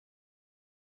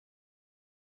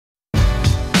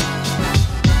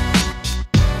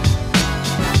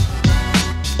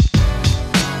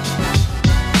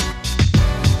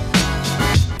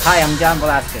Hi, I'm John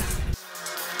Velazquez.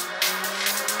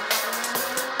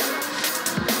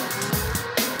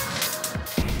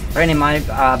 A friend of mine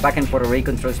back in Puerto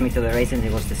Rico introduced me to the racing.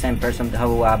 It was the same person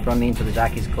who brought me into the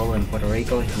jockey school in Puerto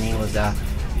Rico. His name was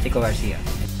Chico Garcia.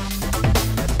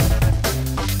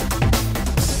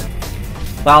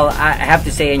 Well, I have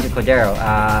to say Angel Cordero,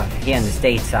 here in the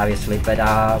States obviously, but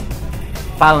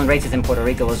following races in Puerto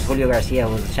Rico was Julio Garcia,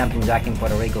 who was the champion jockey in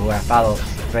Puerto Rico, who I follow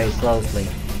very closely,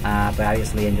 but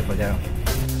obviously Angel Cordero.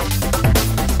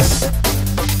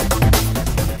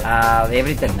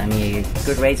 Everything. I mean,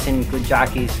 good racing, good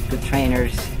jockeys, good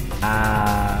trainers,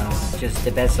 just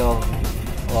the best of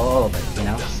all of it, you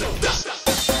know.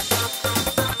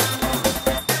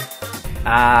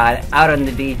 Out on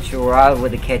the beach or out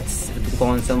with the kids,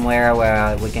 going somewhere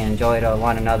where we can enjoy it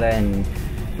one another and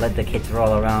let the kids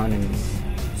roll around and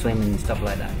swim and stuff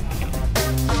like that.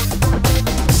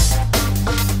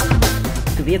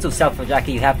 To be a successful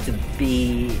jockey, you have to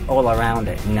be all around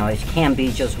it. You know, it can't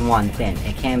be just one thing.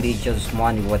 It can't be just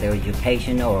one, whether you're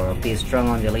patient or be strong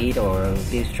on the lead or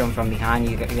be strong from behind.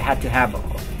 You have to have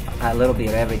a little bit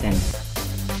of everything.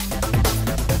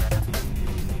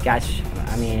 Gosh,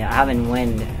 I mean, I haven't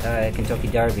won Kentucky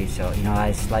Derby, so you know,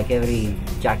 it's like every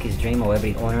jockey's dream, or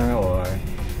every owner, or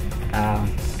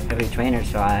every trainer.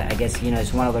 So I guess, you know,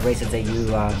 it's one of the races that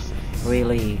you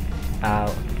really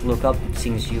look up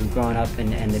since you've grown up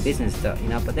in the business stuff, you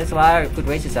know. But there's a lot of good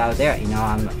races out there, you know.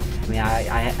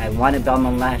 I won at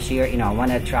Belmont last year, you know. I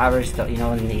won at Travers, you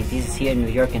know, and this is here in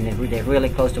New York, and they're really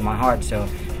close to my heart, so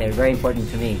they're very important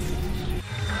to me.